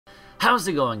How's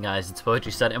it going, guys? It's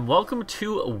Poetry Set, and welcome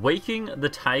to Waking the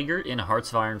Tiger in Hearts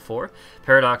of Iron 4.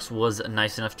 Paradox was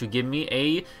nice enough to give me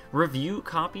a review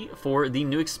copy for the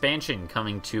new expansion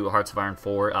coming to Hearts of Iron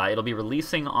 4. It'll be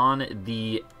releasing on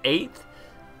the 8th,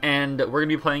 and we're going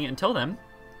to be playing it until then.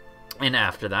 And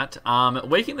after that,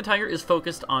 Waking the Tiger is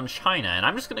focused on China, and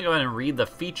I'm just going to go ahead and read the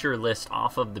feature list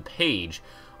off of the page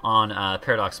on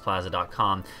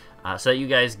paradoxplaza.com so that you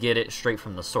guys get it straight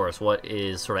from the source, what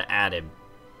is sort of added.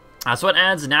 So it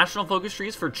adds national focus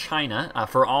trees for China,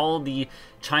 for all the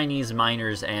Chinese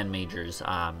minors and majors,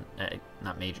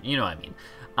 not major, you know what I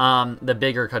mean, the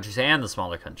bigger countries and the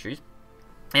smaller countries.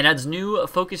 It adds new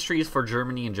focus trees for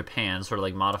Germany and Japan, sort of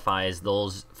like modifies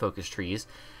those focus trees.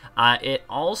 It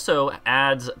also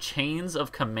adds chains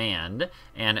of command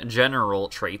and general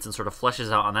traits and sort of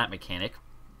fleshes out on that mechanic.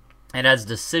 It adds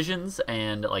decisions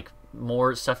and like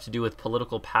more stuff to do with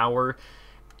political power.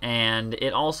 And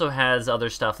it also has other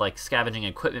stuff like scavenging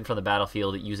equipment from the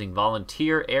battlefield using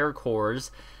volunteer air corps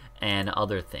and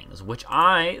other things, which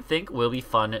I think will be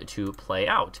fun to play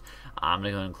out. I'm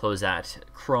going to go and close that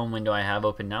Chrome window I have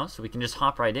open now so we can just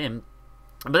hop right in.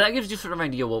 But that gives you sort of an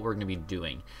idea what we're going to be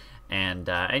doing. And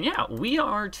yeah, we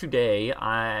are today,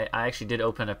 I actually did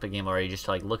open up a game already just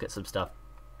to like look at some stuff.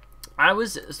 I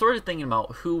was sort of thinking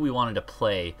about who we wanted to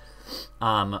play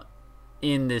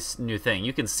in this new thing.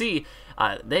 You can see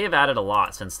they have added a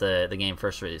lot since the game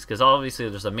first released, because obviously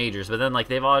there's the majors, but then like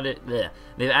they've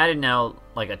added now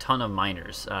like a ton of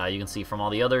minors. You can see from all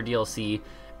the other DLC,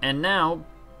 and now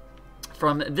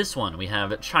from this one we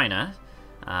have China,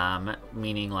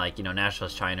 meaning like, you know,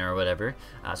 Nationalist China or whatever.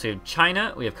 So we have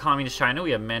China, we have Communist China, we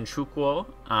have Manchukuo,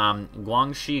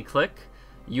 Guangxi Click,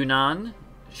 Yunnan,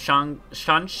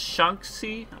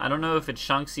 Shaanxi, I don't know if it's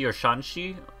Shaanxi or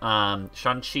Shanxi,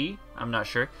 Shanxi, I'm not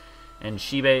sure, and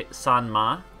Shibe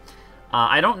Sanma.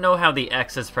 I don't know how the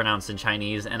X is pronounced in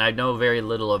Chinese, and I know very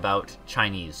little about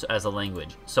Chinese as a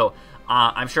language, so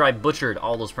I'm sure I butchered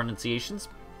all those pronunciations.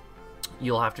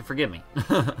 You'll have to forgive me.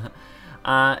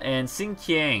 And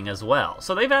Xinjiang as well.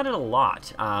 So they've added a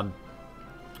lot.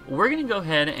 We're going to go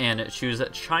ahead and choose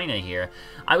China here.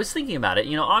 I was thinking about it.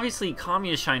 You know, obviously,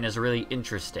 Communist China is really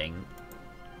interesting.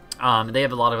 They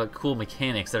have a lot of cool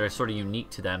mechanics that are sort of unique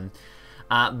to them.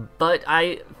 But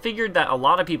I figured that a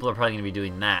lot of people are probably going to be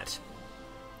doing that.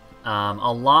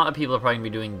 A lot of people are probably going to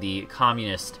be doing the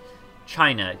Communist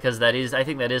China, because I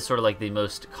think that is sort of like the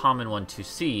most common one to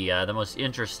see, the most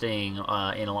interesting in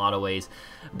a lot of ways.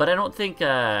 But I don't think,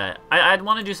 I'd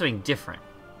want to do something different.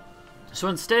 So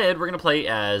instead, we're going to play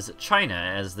as China,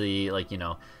 as the, like, you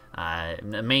know,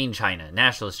 main China,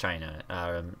 Nationalist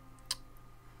China.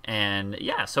 And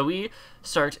yeah, so we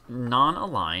start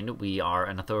non-aligned. We are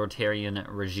an authoritarian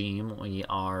regime. We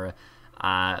are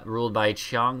ruled by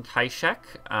Chiang Kai-shek.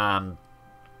 And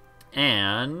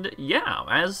yeah,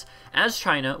 as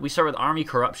China, we start with army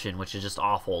corruption, which is just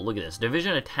awful. Look at this.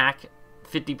 Division attack,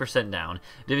 50% down.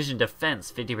 Division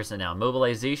defense, 50% down.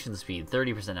 Mobilization speed,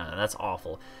 30% down. That's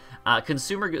awful.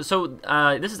 Consumer goods. So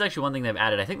this is actually one thing they've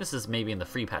added. I think this is maybe in the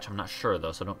free patch. I'm not sure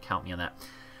though, so don't count me on that.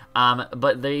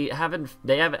 But they have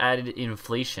added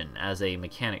inflation as a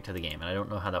mechanic to the game, and I don't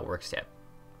know how that works yet.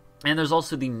 And there's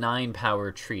also the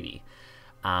 9-power treaty,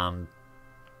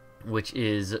 which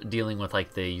is dealing with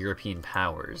like the European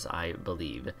powers, I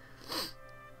believe.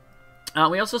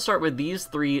 We also start with these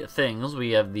 3 things.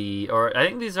 We have or I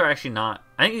think these are actually not,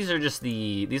 I think these are just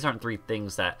these aren't 3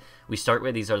 things that we start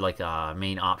with. These are like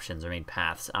main options or main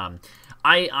paths.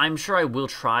 I'm sure I will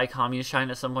try Communist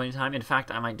China at some point in time. In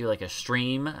fact, I might do like a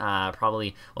stream,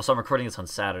 probably, well, so I'm recording this on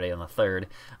Saturday on the 3rd.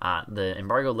 The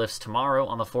embargo lifts tomorrow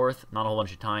on the 4th, not a whole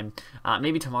bunch of time.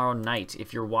 Maybe tomorrow night,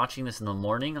 if you're watching this in the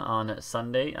morning on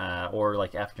Sunday, or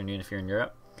like afternoon if you're in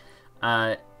Europe.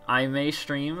 I may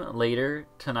stream later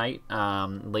tonight,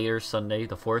 later Sunday,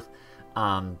 the 4th,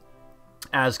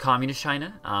 as Communist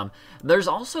China. There's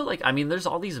also, like, I mean, there's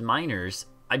all these minors.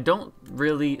 I don't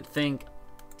really think,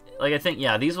 like, I think,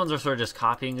 yeah, these ones are sort of just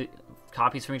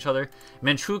copies from each other.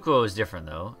 Manchukuo is different,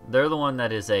 though. They're the one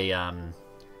that is the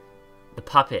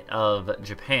puppet of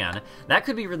Japan. That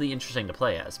could be really interesting to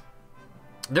play as.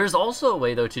 There's also a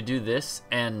way, though, to do this,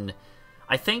 and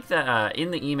I think that in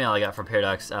the email I got from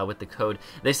Paradox with the code,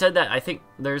 they said that I think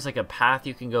there's like a path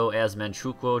you can go as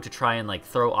Manchukuo to try and like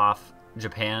throw off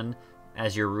Japan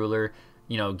as your ruler,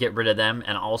 you know, get rid of them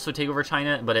and also take over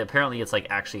China. But apparently it's like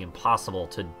actually impossible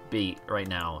to beat right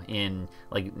now, in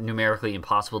like numerically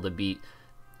impossible to beat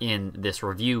in this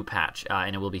review patch,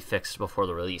 and it will be fixed before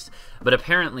the release. But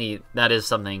apparently that is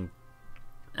something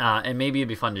And maybe it'd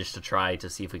be fun just to try to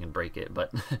see if we can break it.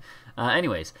 But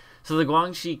anyways, so the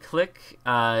Guangxi clique,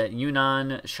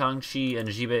 Yunnan, Shaanxi, and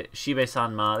Shibe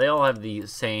Sanma, they all have the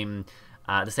same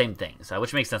things,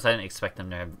 which makes sense. I didn't expect them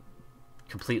to have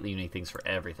completely unique things for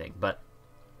everything. But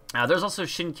there's also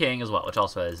Xinjiang as well, which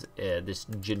also has this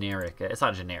generic. It's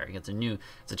not generic. It's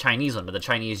a Chinese one, but the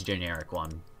Chinese generic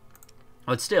one.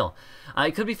 But still,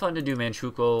 it could be fun to do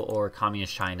Manchukuo or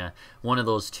Communist China, one of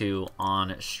those two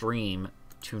on stream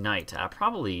tonight.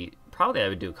 Probably I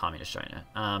would do Communist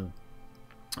China.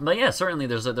 But yeah, certainly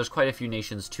there's quite a few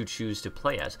nations to choose to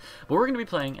play as. But we're going to be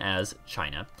playing as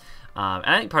China. And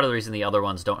I think part of the reason the other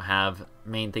ones don't have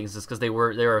main things is because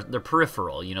they're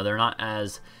peripheral. You know,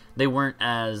 they weren't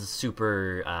as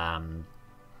super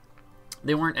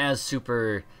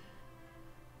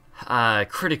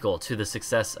critical to the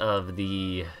success of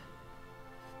the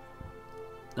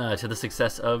the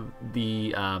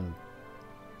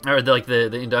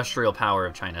industrial power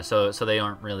of China. So they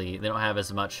don't have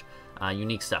as much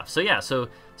unique stuff. So yeah,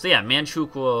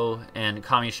 Manchukuo and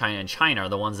Communist China and China are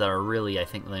the ones that are really, I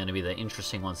think, going to be the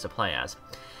interesting ones to play as.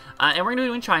 And we're going to be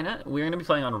doing China. We're going to be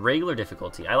playing on regular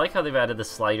difficulty. I like how they've added the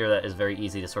slider that is very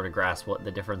easy to sort of grasp what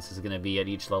the difference is going to be at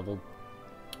each level.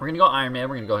 We're going to go Iron Man.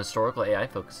 We're going to go historical AI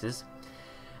focuses.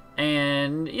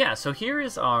 And yeah, so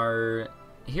here's our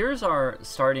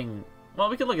starting. Well,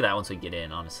 we could look at that once we get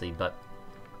in, honestly, but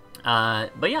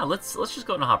yeah, let's just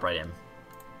go and hop right in.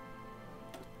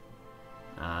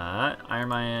 Iron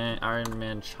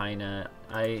Man China.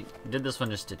 I did this one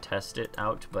just to test it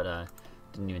out, but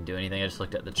didn't even do anything. I just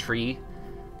looked at the tree.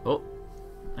 Oh,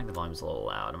 I think the volume's a little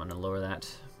loud. I'm gonna lower that.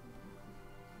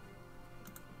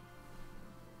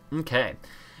 Okay.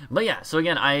 But yeah, so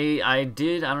again, I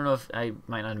don't know if I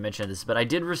might not have mentioned this, but I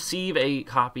did receive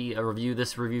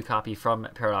this review copy from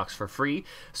Paradox for free.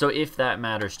 So if that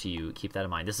matters to you, keep that in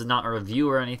mind. This is not a review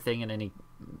or anything in any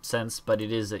sense, but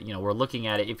it is, you know, we're looking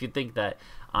at it. If you think that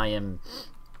I am,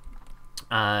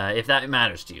 if that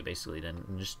matters to you, basically, then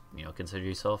just, you know, consider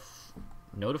yourself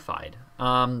notified.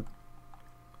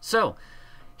 So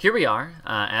here we are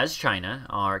as China.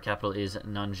 Our capital is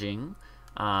Nanjing.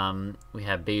 We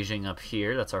have Beijing up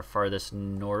here. That's our farthest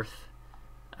north.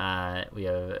 We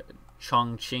have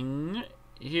Chongqing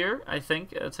here. I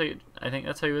think that's how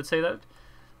you would say that.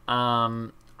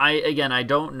 I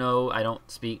don't know. I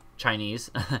don't speak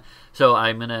Chinese, so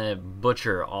I'm gonna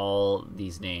butcher all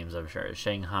these names. I'm sure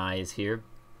Shanghai is here.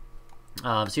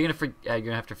 So you're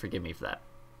gonna have to forgive me for that.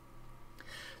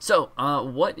 So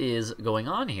what is going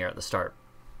on here at the start?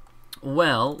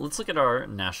 Well, let's look at our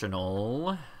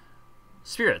national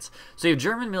spirits. So you have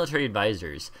German military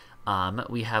advisors.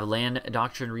 We have land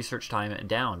doctrine research time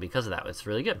down because of that. It's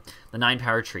really good. The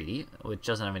 9-power treaty, which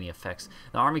doesn't have any effects.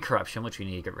 The army corruption, which we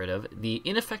need to get rid of. The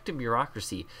ineffective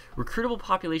bureaucracy. Recruitable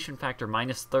population factor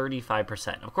minus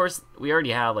 35%. Of course, we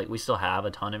already have, we still have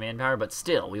a ton of manpower, but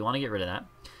still, we want to get rid of that.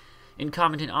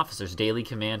 Incompetent officers, daily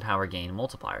command power gain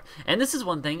multiplier. And this is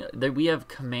one thing, that we have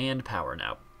command power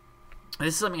now.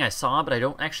 This is something I saw, but I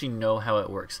don't actually know how it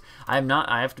works. I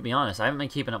have to be honest, I haven't been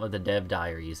keeping up with the dev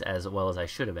diaries as well as I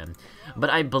should have been.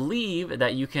 But I believe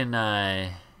that you can,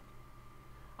 I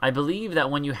believe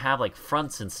that when you have,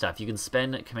 fronts and stuff, you can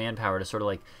spend command power to sort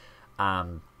of,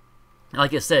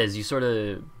 like it says, you sort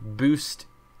of boost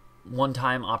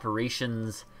one-time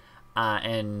operations,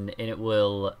 and it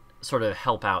will sort of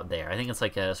help out there. I think it's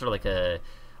like a, sort of like a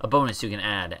bonus you can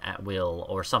add at will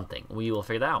or something. We will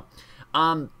figure that out.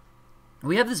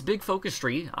 We have this big focus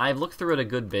tree. I've looked through it a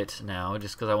good bit now,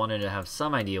 just because I wanted to have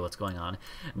some idea what's going on.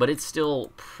 But it's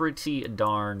still pretty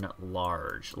darn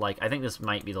large. I think this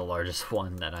might be the largest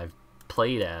one that I've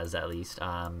played as, at least.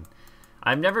 I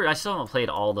still haven't played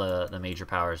all the major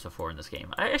powers before in this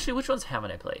game. Actually, which ones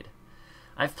haven't I played?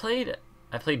 I played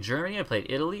Germany, I played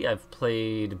Italy, I've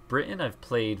played Britain, I've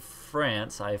played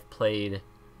France, I've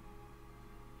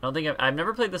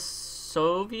never played the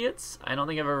Soviets. I don't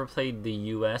think I've ever played the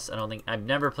US. I've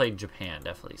never played Japan,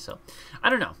 definitely. So I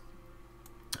don't know.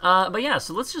 But yeah,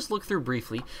 so let's just look through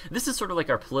briefly. This is sort of like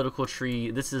our political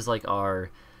tree. This is like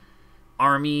our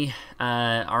army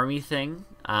thing.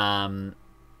 And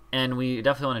we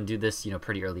definitely want to do this,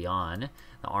 pretty early on.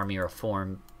 The army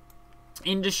reform.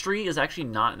 Industry is actually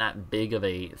not that big of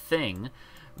a thing,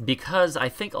 because I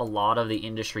think a lot of the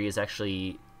industry is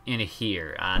actually in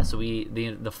here. So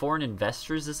the foreign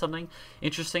investors is something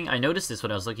interesting. I noticed this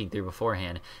when I was looking through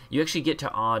beforehand. You actually get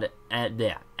to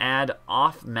add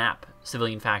off-map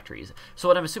civilian factories. So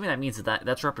what I'm assuming that means is that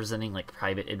that's representing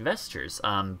private investors.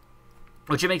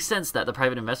 Which it makes sense that the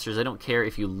private investors, they don't care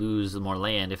if you lose more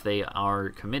land. If they are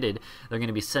committed, they're going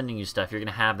to be sending you stuff. You're going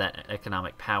to have that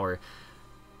economic power.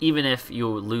 even if you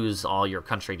lose all your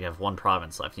country, you have one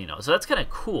province left, you know. So that's kind of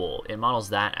cool. It models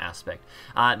that aspect.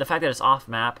 The fact that it's off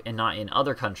map and not in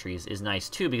other countries is nice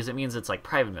too, because it means it's like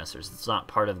private investors. It's not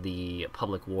part of the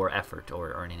public war effort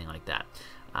or anything like that,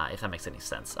 if that makes any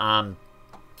sense.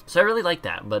 So I really like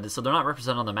that, but so they're not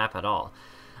represented on the map at all.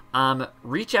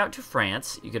 Reach out to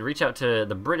France. You can reach out to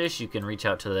the British. You can reach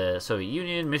out to the Soviet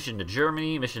Union, mission to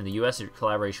Germany, mission to the US, or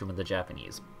collaboration with the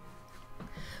Japanese.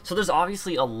 So there's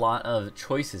obviously a lot of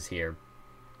choices here.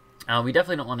 We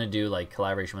definitely don't want to do like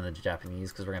collaboration with the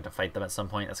Japanese because we're going to have to fight them at some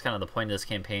point. That's kind of the point of this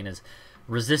campaign, is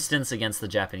resistance against the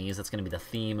Japanese. That's going to be the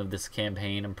theme of this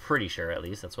campaign. I'm pretty sure, at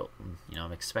least. That's what, you know,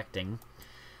 I'm expecting.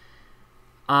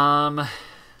 And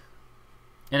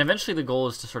eventually the goal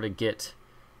is to sort of get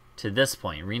to this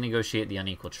point, renegotiate the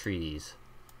unequal treaties.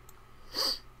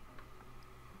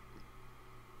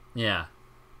 Yeah.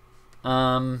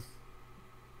 Huh.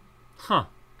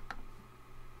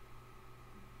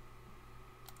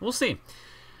 We'll see.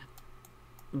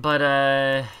 But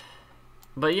yeah,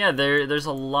 there's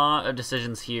a lot of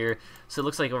decisions here. So it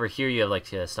looks like over here you have like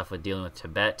stuff with dealing with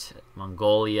Tibet,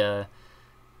 Mongolia,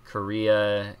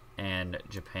 Korea, and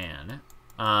Japan.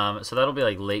 So that'll be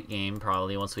like late game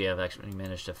probably once we have actually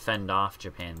managed to fend off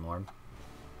Japan more.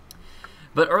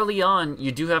 But early on,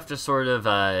 you do have to sort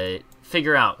of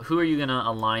figure out who are you going to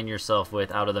align yourself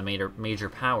with out of the major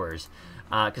powers.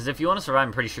 Because if you want to survive,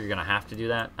 I'm pretty sure you're going to have to do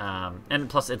that. And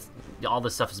plus, all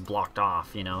this stuff is blocked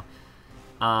off, you know.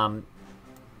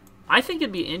 I think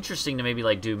it'd be interesting to maybe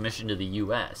like do mission to the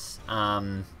U.S.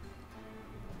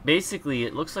 Basically,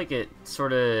 it looks like it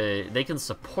sort of, they can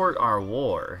support our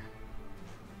war.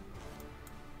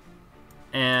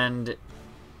 And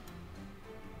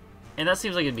that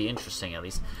seems like it'd be interesting, at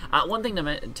least. One thing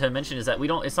to mention is that we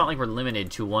don't, it's not like we're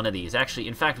limited to one of these. Actually,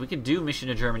 in fact, we could do mission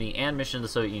to Germany and mission to the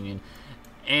Soviet Union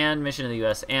and mission to the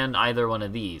US and either one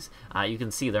of these. You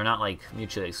can see they're not like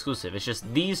mutually exclusive. It's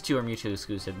just these two are mutually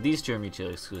exclusive, these two are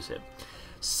mutually exclusive.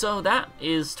 So that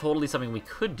is totally something we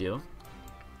could do.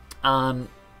 So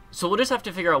we'll just have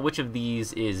to figure out which of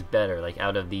these is better, like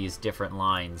out of these different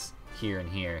lines here and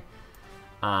here.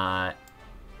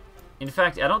 In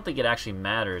fact, I don't think it actually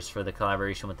matters for the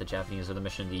collaboration with the Japanese or the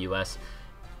mission to the US.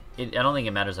 I don't think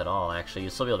it matters at all, actually.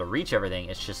 You'll still be able to reach everything.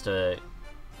 It's just a...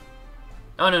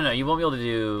 Oh, no, you won't be able to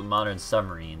do modern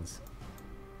submarines.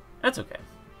 That's okay.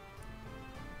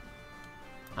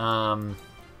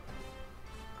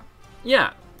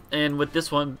 Yeah, and with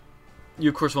this one, you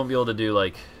of course won't be able to do,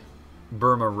 like,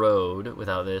 Burma Road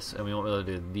without this, and we won't be able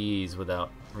to do these without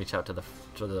reach out to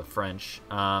the French.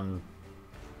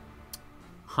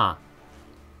 Huh.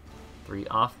 3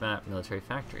 off-map military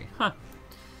factory. Huh.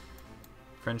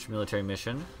 French military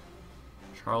mission.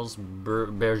 Charles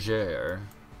Berger.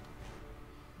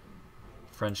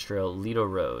 French Trail, Lido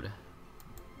Road.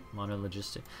 Modern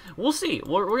logistics. We'll see.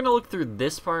 We're going to look through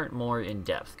this part more in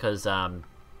depth, because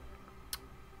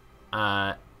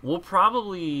we'll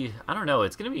probably... I don't know.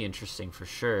 It's going to be interesting for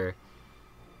sure.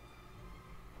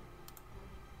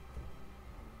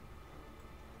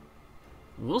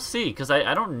 We'll see, because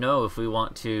I don't know if we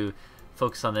want to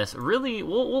focus on this. Really,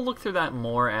 we'll look through that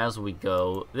more as we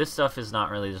go. This stuff is not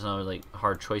really, there's no really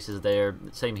hard choices there.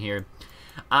 Same here.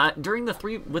 During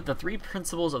with the 3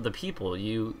 principles of the people,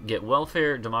 you get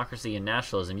welfare, democracy, and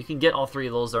nationalism. You can get all 3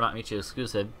 of those. They're not mutually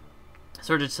exclusive.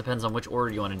 Sort of just depends on which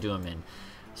order you want to do them in.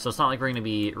 So it's not like we're going to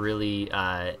be really,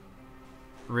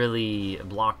 really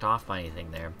blocked off by anything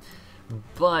there.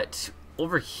 But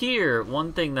over here,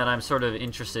 one thing that I'm sort of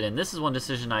interested in, this is one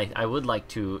decision I would like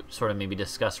to sort of maybe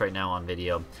discuss right now on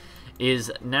video,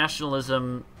 is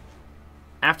nationalism.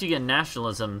 After you get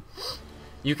nationalism,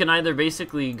 you can either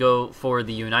basically go for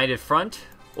the United Front,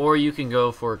 or you can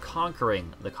go for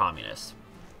conquering the communists.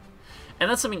 And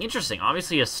that's something interesting.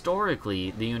 Obviously, historically,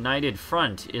 the United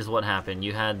Front is what happened.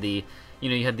 You had the,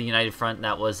 you had the United Front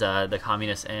that was the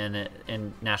communists and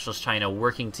nationalist China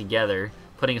working together,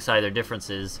 putting aside their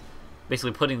differences,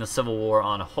 basically putting the Civil War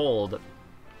on hold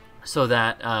so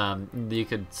that you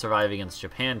could survive against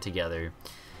Japan together.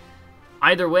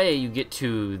 Either way, you get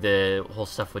to the whole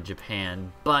stuff with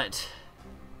Japan, but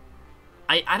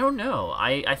I don't know.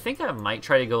 I think I might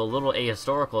try to go a little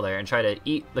ahistorical there and try to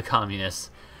eat the communists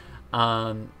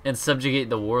and subjugate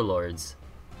the warlords.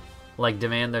 Like,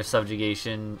 demand their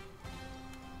subjugation.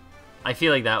 I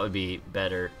feel like that would be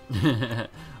better.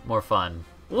 More fun.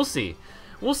 We'll see.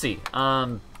 We'll see.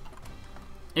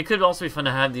 It could also be fun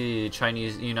to have the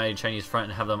United Chinese Front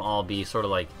and have them all be sort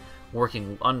of like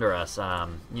working under us,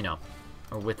 you know,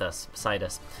 or with us, beside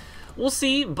us. We'll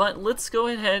see, but let's go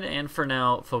ahead and for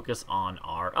now focus on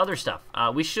our other stuff.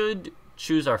 We should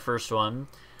choose our first one.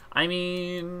 I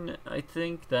mean, I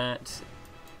think that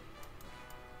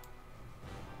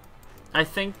the... I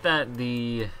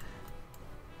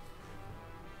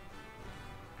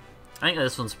think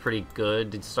this one's pretty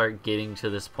good to start getting to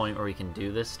this point where we can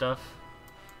do this stuff.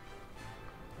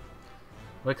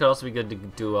 But it could also be good to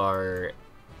do our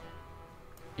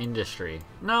industry.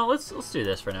 No, let's do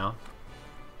this for now.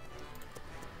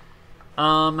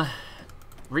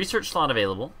 Research slot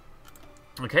available.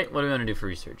 Okay, what do we want to do for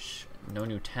research? No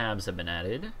new tabs have been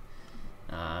added.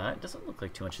 It doesn't look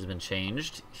like too much has been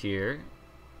changed here.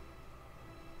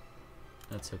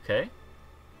 That's okay.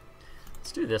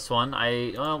 Let's do this one.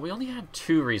 Well, we only had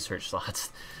 2 research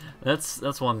slots.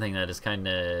 That's one thing that is kind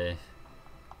of,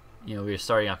 you know, we were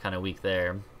starting out kind of weak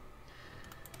there.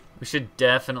 We should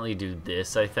definitely do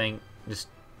this, I think. Just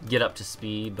get up to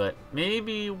speed, but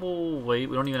maybe we'll wait.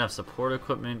 We don't even have support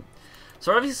equipment.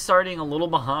 So we're obviously starting a little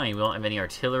behind. We don't have any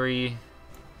artillery.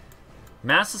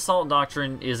 Mass Assault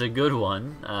Doctrine is a good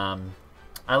one. I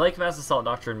like Mass Assault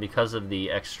Doctrine because of the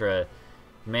extra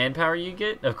manpower you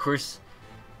get. Of course,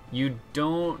 you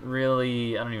don't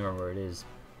really... I don't even remember where it is.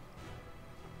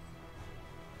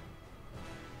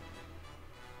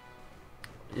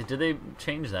 Did they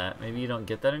change that? Maybe you don't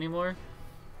get that anymore?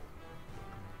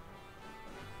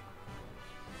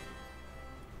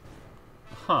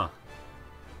 Huh.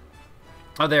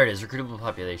 Oh, there it is. Recruitable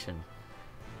population.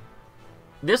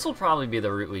 This will probably be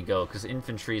the route we go, because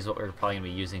infantry is what we're probably going to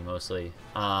be using mostly.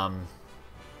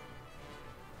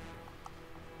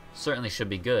 Certainly should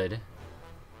be good.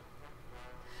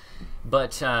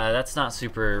 But that's not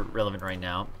super relevant right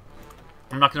now.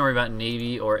 I'm not going to worry about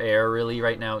Navy or Air really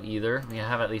right now either. We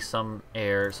have at least some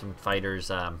Air, some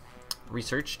fighters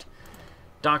researched.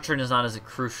 Doctrine is not as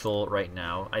crucial right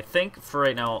now. I think for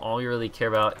right now, all you really care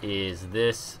about is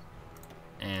this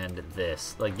and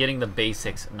this. Like getting the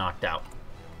basics knocked out.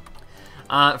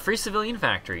 Free civilian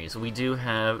factories. We do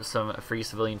have some free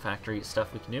civilian factory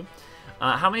stuff we can do.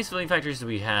 How many civilian factories do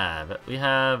we have? We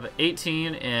have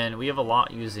 18, and we have a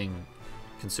lot using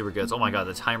consumer goods. Oh my god,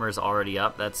 the timer is already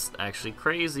up. That's actually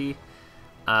crazy.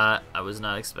 I was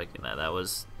not expecting that. That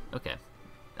was... okay.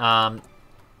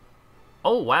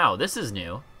 Oh, wow, this is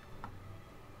new.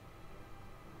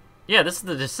 Yeah, this is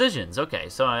the decisions. Okay,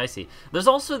 so I see. There's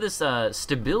also this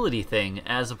stability thing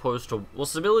as opposed to... well,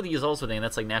 stability is also a thing.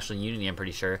 That's like national unity, I'm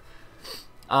pretty sure.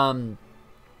 But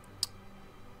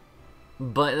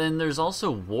then there's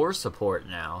also war support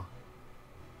now.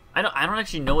 I don't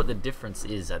actually know what the difference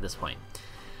is at this point.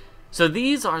 So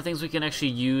these are things we can actually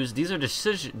use. These are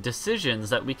decisions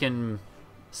that we can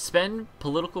spend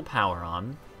political power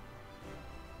on.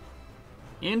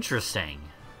 Interesting.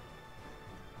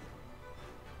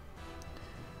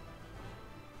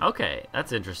 Okay,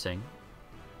 that's interesting.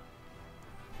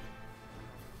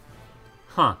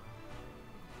 Huh.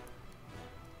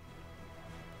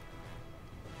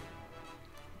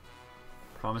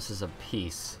 Promises of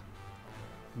peace.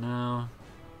 No.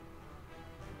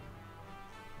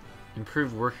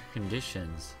 Improve worker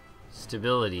conditions.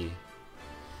 Stability.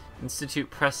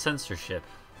 Institute press censorship.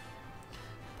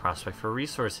 Prospect for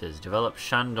resources. Develop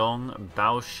Shandong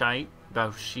Baoshite.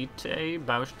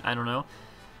 I don't know.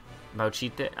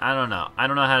 Bauchite? I don't know. I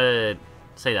don't know how to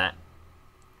say that.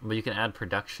 But you can add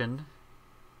production.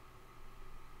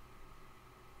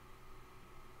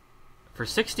 For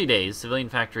 60 days, civilian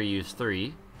factory use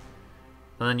 3.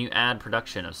 And then you add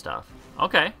production of stuff.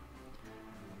 Okay.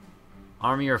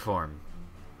 Army reform.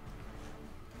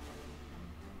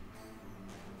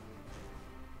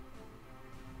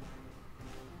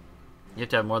 You have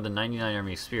to have more than 99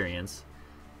 army experience.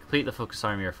 Complete the focus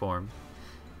army reform.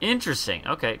 Interesting.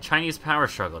 Okay. Chinese power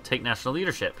struggle. Take national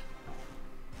leadership.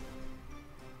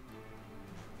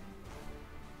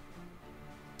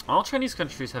 All Chinese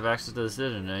countries have access to this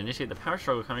decision and initiate the power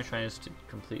struggle. Communist China to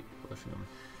complete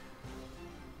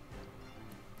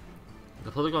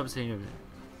the political opposition.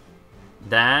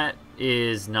 That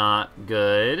is not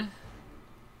good.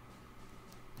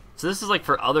 So this is like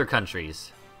for other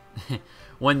countries.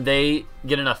 When they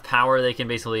get enough power, they can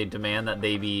basically demand that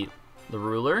they be the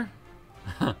ruler.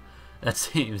 That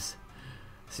seems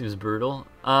brutal.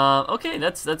 Okay,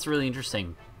 that's really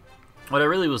interesting. What I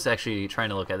really was actually trying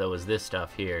to look at, though, was this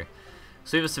stuff here.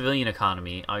 So we have a civilian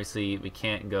economy. Obviously, we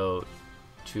can't go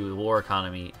to the war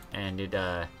economy, and it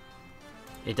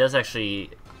does actually...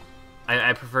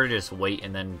 I prefer to just wait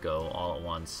and then go all at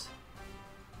once.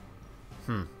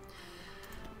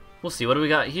 We'll see. What do we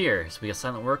got here? So we got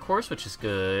silent workhorse, which is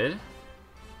good.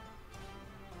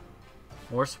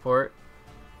 War support.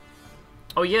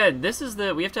 Oh yeah, this is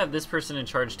the... we have to have this person in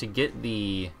charge to get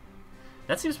the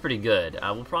That seems pretty good.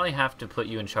 We'll probably have to put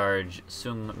you in charge,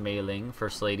 Sung Mei-ling,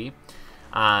 First Lady,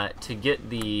 to get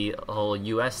the whole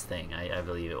U.S. thing, I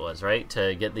believe it was, right?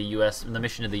 To get the U.S., the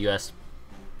mission to the U.S.,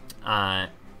 and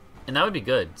that would be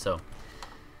good, so...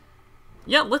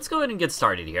 Yeah, let's go ahead and get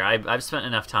started here. I've spent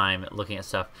enough time looking at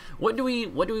stuff. What do we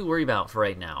worry about for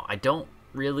right now? I don't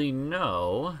really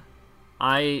know.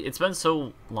 It's been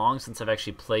so long since I've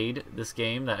actually played this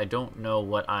game that I don't know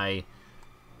what I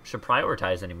should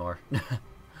prioritize anymore.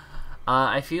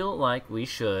 I feel like we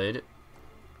should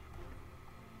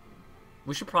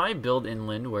probably build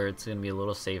inland where it's going to be a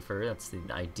little safer. That's the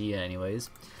idea anyways.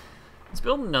 Let's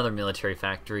build another military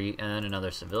factory and then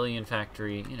another civilian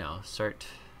factory, you know, start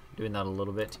doing that a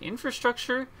little bit.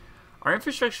 Infrastructure. Our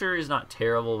infrastructure is not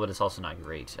terrible, but it's also not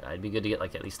great. It'd be good to get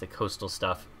like at least the coastal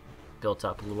stuff built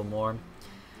up a little more.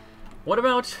 What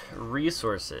about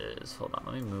resources? Hold on,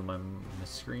 let me move my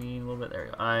screen a little bit. There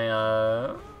we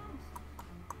go.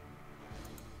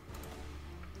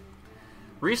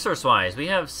 Resource-wise, we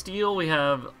have steel. We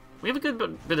have a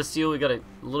good bit of steel. We got a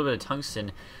little bit of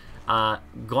tungsten.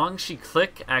 Guangxi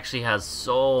Click actually has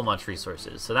so much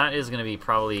resources, so that is going to be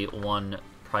probably one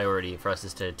priority for us,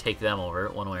 is to take them over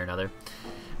one way or another.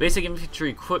 Basic infantry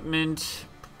equipment.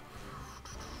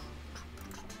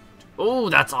 Oh,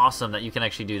 that's awesome that you can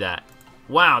actually do that.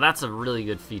 Wow, that's a really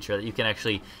good feature that you can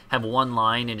actually have one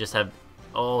line and just have...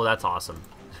 Oh, that's awesome.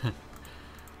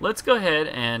 Let's go ahead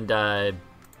and... I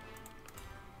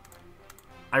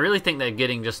really think that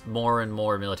getting just more and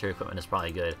more military equipment is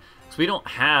probably good. So we don't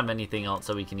have anything else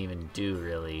that we can even do,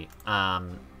 really.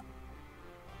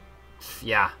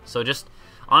 Yeah, so just...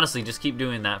 Honestly, just keep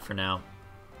doing that for now.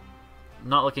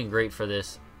 Not looking great for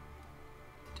this.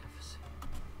 Deficit.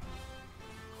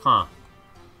 Huh.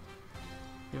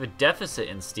 We have a deficit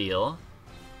in steel.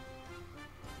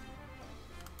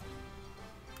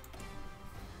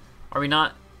 Are we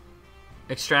not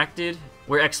extracted?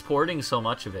 We're exporting so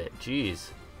much of it.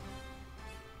 Jeez.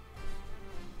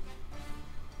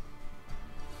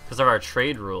 Because of our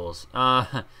trade rules.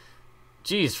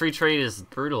 Geez, free trade is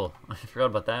brutal. I forgot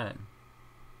about that.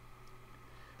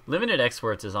 Limited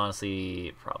exports is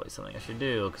honestly probably something I should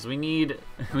do, because we need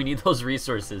those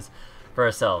resources for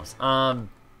ourselves. Let's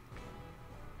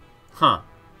go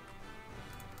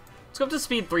up to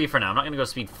speed 3 for now. I'm not going to go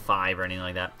speed 5 or anything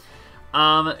like that.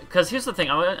 Because here's the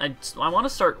thing. I want to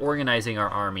start organizing our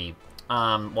army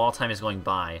while time is going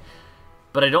by.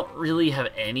 But I don't really have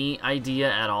any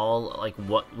idea at all, like,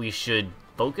 what we should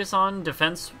focus on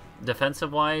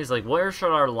defensive-wise. Like, where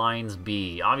should our lines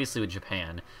be? Obviously with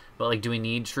Japan. But, like, do we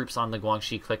need troops on the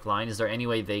Guangxi Click line? Is there any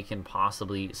way they can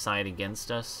possibly side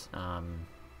against us?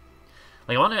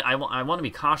 Like, I want to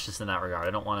be cautious in that regard.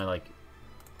 I don't want to, like,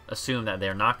 assume that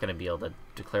they're not going to be able to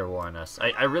declare war on us.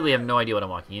 I really have no idea what I'm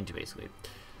walking into, basically.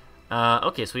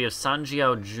 Okay, so we have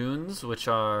Sanjiao Juns, which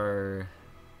are...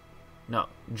 No,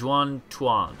 Juan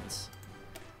Tuans.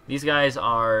 These guys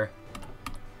are...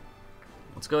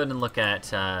 Let's go ahead and look at...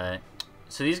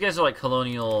 So these guys are like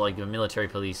colonial, like military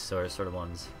police sort of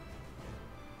ones.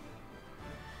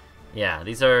 Yeah,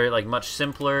 these are like much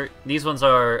simpler. These ones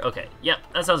are... Okay, yeah,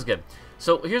 that sounds good.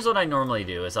 So here's what I normally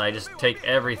do, is I just take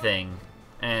everything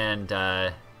and...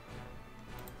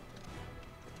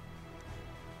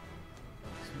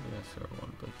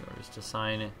 just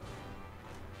assign it.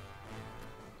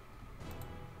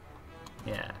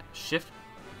 Yeah, shift.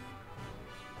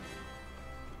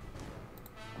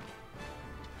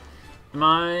 Am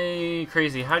I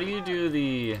crazy? How do you do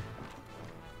the...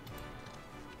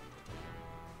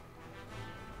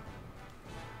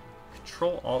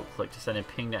 Control-Alt-Click to send a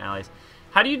ping to allies.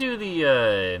 How do you do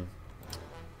the...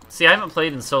 See, I haven't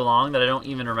played in so long that I don't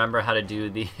even remember how to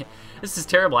do the... This is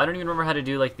terrible. I don't even remember how to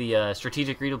do, like, the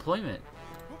strategic redeployment.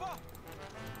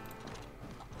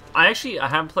 I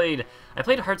have played... I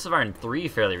played Hearts of Iron 3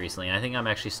 fairly recently, and I think I'm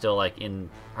actually still, like, in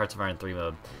Hearts of Iron 3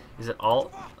 mode. Is it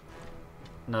Alt?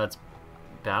 No, that's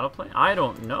Battle Plan? I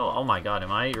don't know. Oh my god,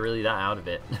 am I really that out of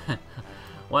it?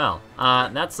 Well,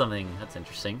 that's something that's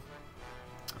interesting.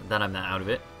 That I'm that out of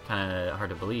it. Kind of hard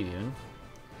to believe, even.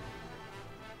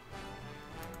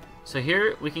 So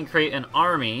here, we can create an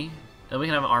army, and we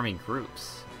can have army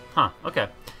groups. Huh, okay.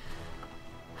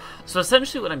 So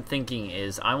essentially what I'm thinking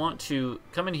is I want to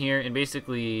come in here and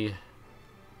basically...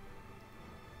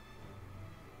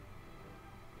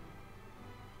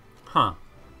 Huh.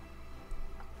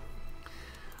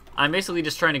 I'm basically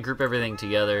just trying to group everything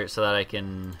together so that I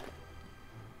can...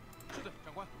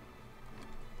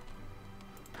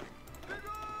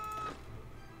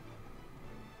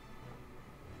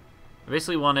 I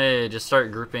basically want to just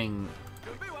start grouping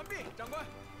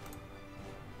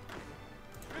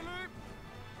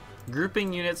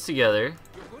grouping units together.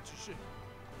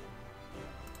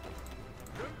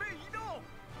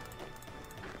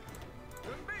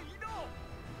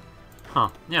 Huh,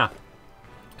 yeah.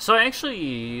 So I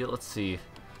actually, let's see.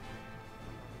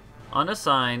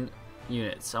 Unassign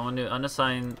units. I want to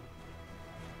unassign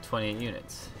 28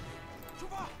 units.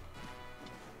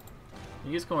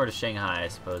 You guys come over to Shanghai, I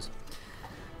suppose.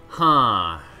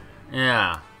 Huh.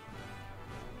 Yeah.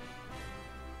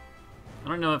 I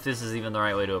don't know if this is even the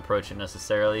right way to approach it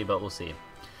necessarily, but we'll see.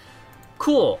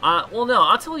 Cool. Well, no,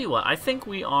 I'll tell you what. I think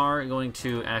we are going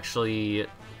to actually...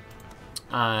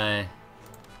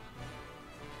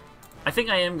 I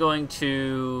think I am going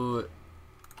to...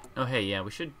 Oh, hey, yeah, we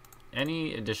should...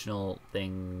 Any additional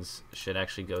things should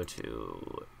actually go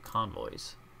to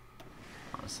convoys,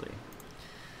 honestly.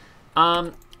 I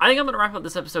think I'm going to wrap up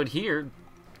this episode here.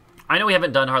 I know we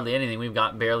haven't done hardly anything. We've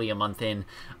got barely a month in,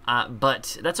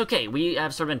 but that's okay. We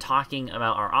have sort of been talking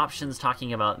about our options,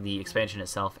 talking about the expansion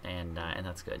itself, and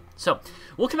that's good. So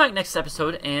we'll come back next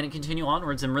episode and continue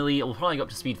onwards, and really, we'll probably go up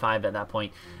to speed 5 at that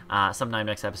point sometime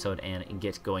next episode and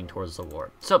get going towards the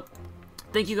war. So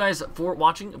thank you guys for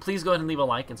watching. Please go ahead and leave a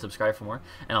like and subscribe for more,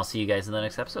 and I'll see you guys in the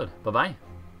next episode.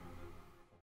 Bye-bye.